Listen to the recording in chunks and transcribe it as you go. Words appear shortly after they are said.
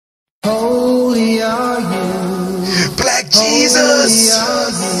Holy are you, Black Jesus.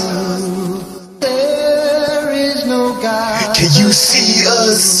 There is no God. Can you see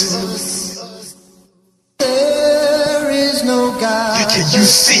us? There is no God. Can you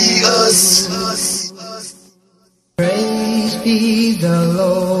see us? Praise be the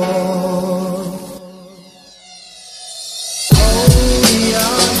Lord. Holy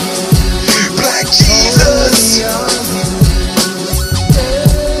are you, Black Jesus. holy are you.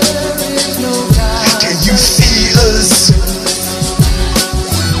 There is no God. Can you see us?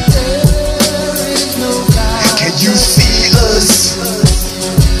 There is no God. Can you see us?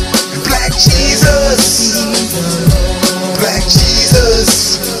 Black Jesus. Black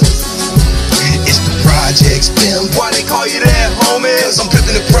Jesus. It's the projects, pimp. Why they call you that, homie? Cause I'm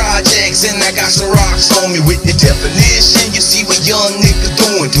pimping the projects and I got some rocks on me with the definition. You see what young niggas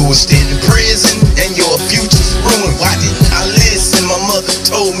doing? Do a stint in prison and your future's ruined. Why didn't I listen? My mother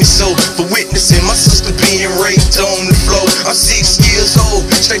told me so. For witnessing my sister being raped on the floor. I'm 6 years old,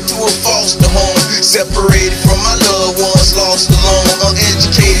 straight to a foster home. Separated from my loved ones, lost alone.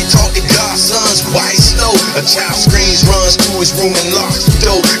 Uneducated, taught to God's sons, white snow. A child screams, runs to his room and locks the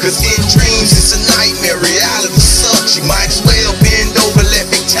door. Cause in dreams it's a nightmare, reality sucks. You might as well bend over, let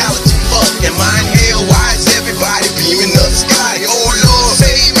fatality fuck. Am I in hell? Why is everybody beaming up the sky? Oh Lord,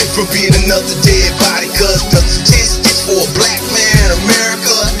 save me from being another dead body. Cause the statistics for a black man in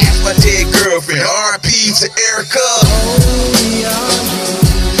America. Ask my dead girlfriend, R.I.P. to Erica. Holy are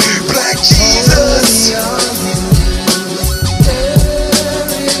you, Black Jesus. holy are you. There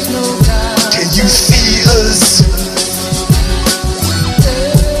is no God. Can you see us?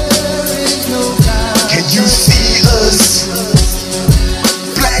 There is no God. Can you see us?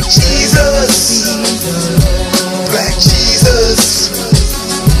 Black Jesus. Black Jesus.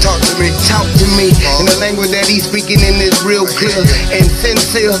 Talk to me in the language that he's speaking in is real clear and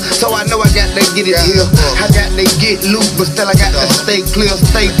sincere. So I know I got to get it here. I got to get loose, but still I got to stay clear,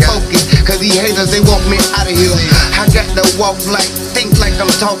 stay focused. Cause these haters, they want me out of here. I got to walk like, think like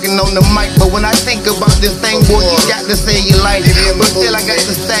I'm talking on the mic. But when I think about this thing, boy, you got to say you like it. But still I got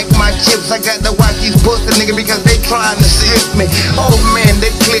to stack my chips. I got to watch these pussy niggas because they trying to strip me. Oh man,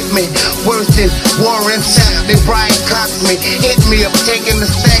 they clip me. Worse than Warren Sapp, they Brian Cox me. Hit me up, taking the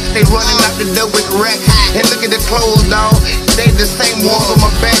stacks, they running out the door with racks. And look at the clothes, dog. They the same ones on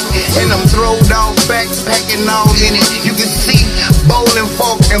my back. And I'm throwed off, backpacking all in it. You can see bowling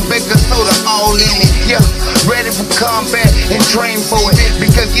fork and baker soda all in it. Yeah, ready for combat and train for it.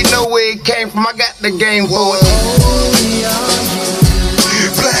 Because you know where it came from, I got the game for it. Holy are you,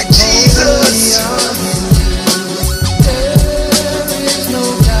 Black Jesus. there is no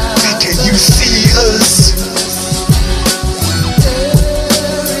God. Can you see us? There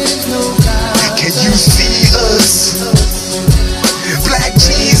is no God. Can you see us? Black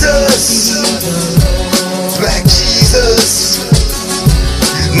Jesus. Black Jesus.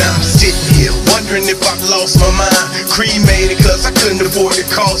 Now I'm sitting here wondering if I've lost my mind. Cremated cause I couldn't afford the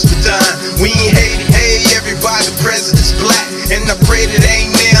cost for dying. We ain't hated, hey, everybody, the president's black. And I pray that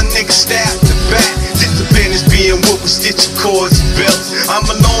ain't now niggas stab the back. Discipline is being whooped with stitching cords and belts. I'm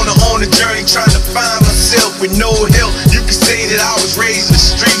a loner on a journey trying to find myself with no help. You can say that I was raised in the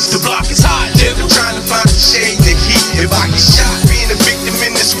streets. The block is hot, I'm trying to find the shade in the heat. If I get shot, being a victim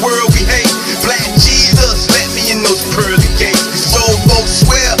in this world we hate. Black Jesus, let me in those pearly gates. Cause old folks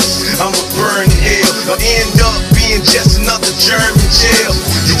swear I'ma burn in hell. I'll end up being just another germ in jail.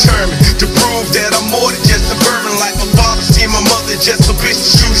 Determined to prove that I'm more than just a vermin. Like my father seen my mother just a bitch to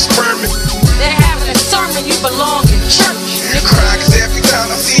shoot his sperm. They're having a sermon, you belong in church. Cry cause every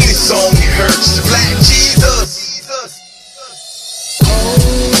time I see this song it hurts. Black Jesus.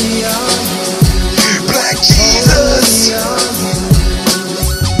 Holy are you, Black Jesus.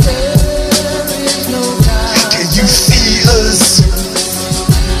 there is no God. Can you see us?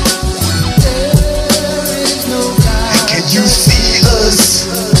 There is no God. Can you see us?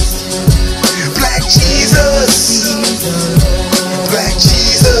 Black Jesus. Black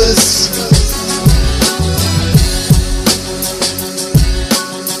Jesus.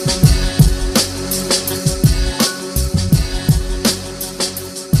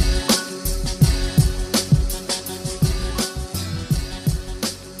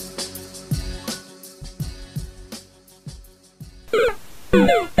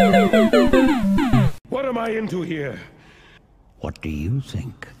 What am I into here? What do you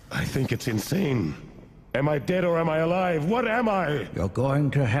think? I think it's insane. Am I dead or am I alive? What am I? You're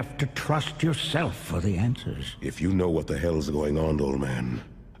going to have to trust yourself for the answers. If you know what the hell's going on, old man,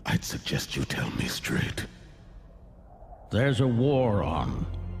 I'd suggest you tell me straight. There's a war on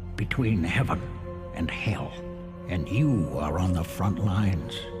between heaven and hell. and you are on the front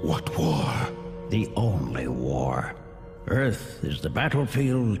lines. What war? The only war. Earth is the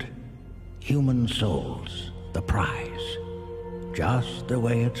battlefield, human souls the prize. Just the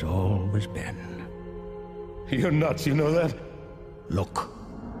way it's always been. You're nuts, you know that? Look,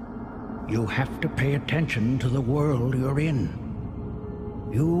 you have to pay attention to the world you're in.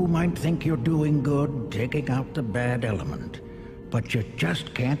 You might think you're doing good, taking out the bad element, but you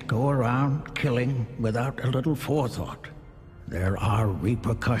just can't go around killing without a little forethought. There are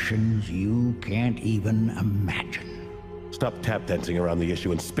repercussions you can't even imagine. Stop tap dancing around the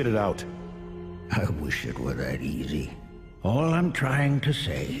issue and spit it out. I wish it were that easy. All I'm trying to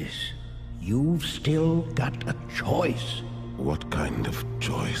say is, you've still got a choice. What kind of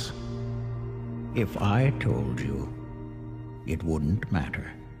choice? If I told you, it wouldn't matter.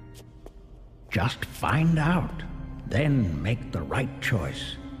 Just find out, then make the right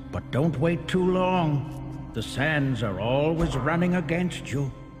choice. But don't wait too long. The sands are always running against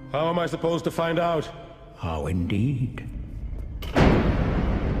you. How am I supposed to find out? How indeed?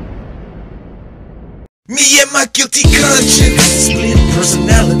 Me and my guilty conscience, split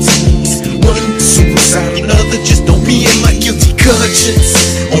personalities. One suicide, another just don't. Me and my guilty conscience.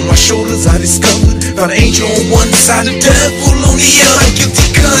 On my shoulders I discovered, found an angel on one side, the devil on the other. My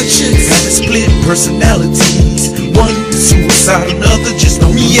guilty conscience, got a split personalities. One suicide, another just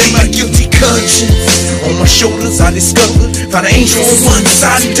don't. Me and my guilty conscience. On my shoulders I discovered, found an angel on one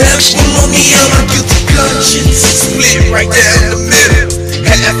side, the devil on the other. My guilty conscience, split right down the middle.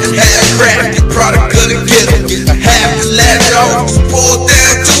 Half and half crack, the product of the ghetto. I have to laugh it off, so pull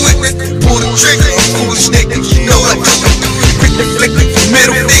down to it. Pull the trigger, I'm foolish nigga, you know I do it. Quick to flick the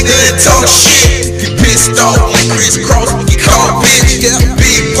middle finger and talk shit. Get pissed off like Chris Cross, get called bitch. Yeah,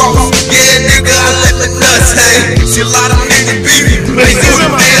 big boss, yeah nigga, I let my nuts hang. See a lot of niggas beat me, but they do the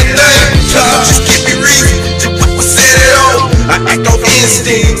damn thing. Just give me reason to what was said at all. I act off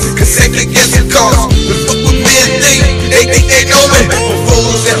instincts, cause second guessing cost. The fuck with men think, they know me.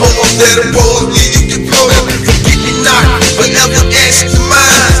 Fools and hoes that oppose me, you can blow them. Forget me not, forever ask the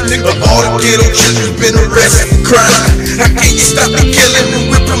minds. Of all the ghetto children been arrested for crime. How can you stop the killing when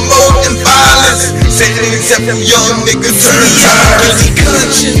we're promoting violence? Saying except them young niggas turn tired. Guilty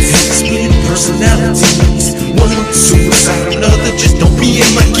conscience, split personalities. One suicide, another just don't. Be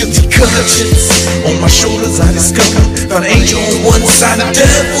in my guilty conscience. On my shoulders I discovered, found an angel on one side, the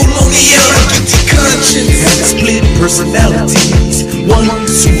devil on the other. Guilty conscience, had a split personalities. One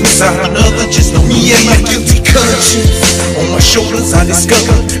suicide, another just don't. Me and my guilty conscience. On my shoulders I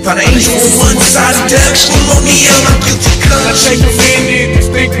discovered, found an angel on one side, the devil on the other. Guilty conscience. I take a minute to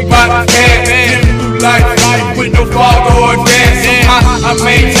think about the past. Life with no father or dad. I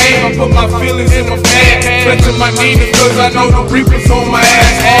maintain, I put my feelings in my past. Touching my knees because I know the reapers on my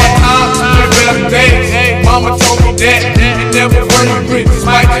ass. Hard times, better days. Mama told me that, and never worry bridges.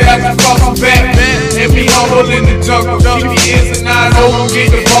 Might have to cross them back. And be humble in the jungle. Keep your ears and eyes open, get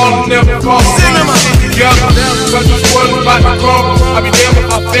the ball and never fall. Together, cause this world is about to crumble. I be there with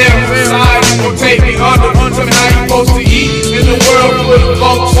my family. Society gon' take me under. Tell me how you supposed to eat in the world full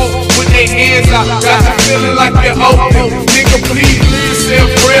of folks. Hands out, got you feeling like you're open. Nigga, please say a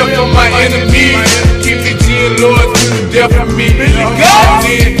prayer for my enemies. Keep it G and Lord to the death of me. God,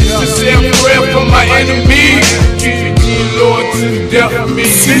 just say a prayer for my enemies. Keep it G and Lord to the death of me.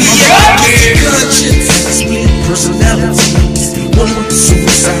 Conscience, split personalities. One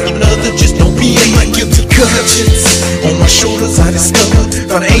suicide, another just don't. Be in my guilty conscience. On my shoulders I discovered,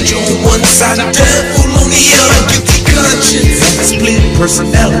 found an angel on one side, the devil on the other. Guilty conscience, split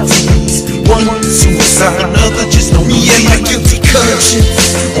personalities. One suicide, another just don't. Me and my guilty conscience.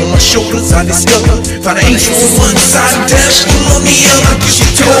 On my shoulders I discovered, found an angel on one side, the devil on the other. She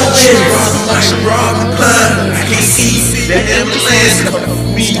told me, rob me blind, I can't see that ambulance coming for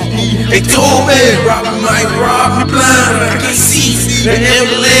me. They told me, rob me blind, I can't see that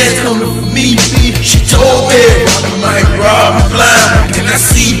ambulance coming for me. She told me, rob me blind, can I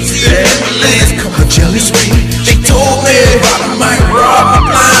see the ambulance come? Her jelly sweet. They told me, rob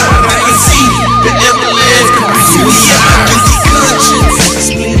me blind, I can see the ambulance come. Suicide, guilty conscience,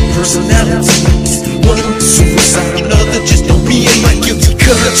 split personalities. One suicide, another just don't. Be in my guilty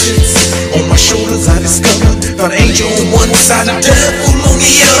conscience. On my shoulders I discovered, found an angel on one side, the devil on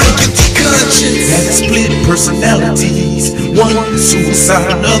the other. Guilty conscience, had a split personalities. One suicide,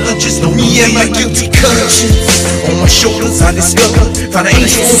 another just don't. Me and my guilty conscience. On my shoulders I discovered, found an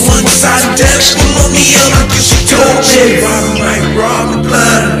angel on one side, the devil on the other. She told me, rob me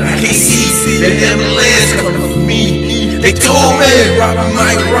blind, I can't see that ambulance coming for me. They told me, rob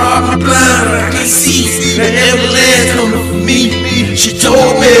me blind, I can't see that ambulance coming for me. She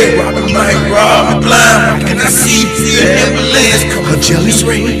told me, rob me might rob me blind. Why can I see the ambulance come a jealous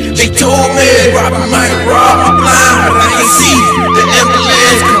ring? They told me Robin might rob me blind, but I can see the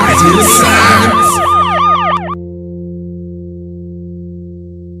ambulance come to the side.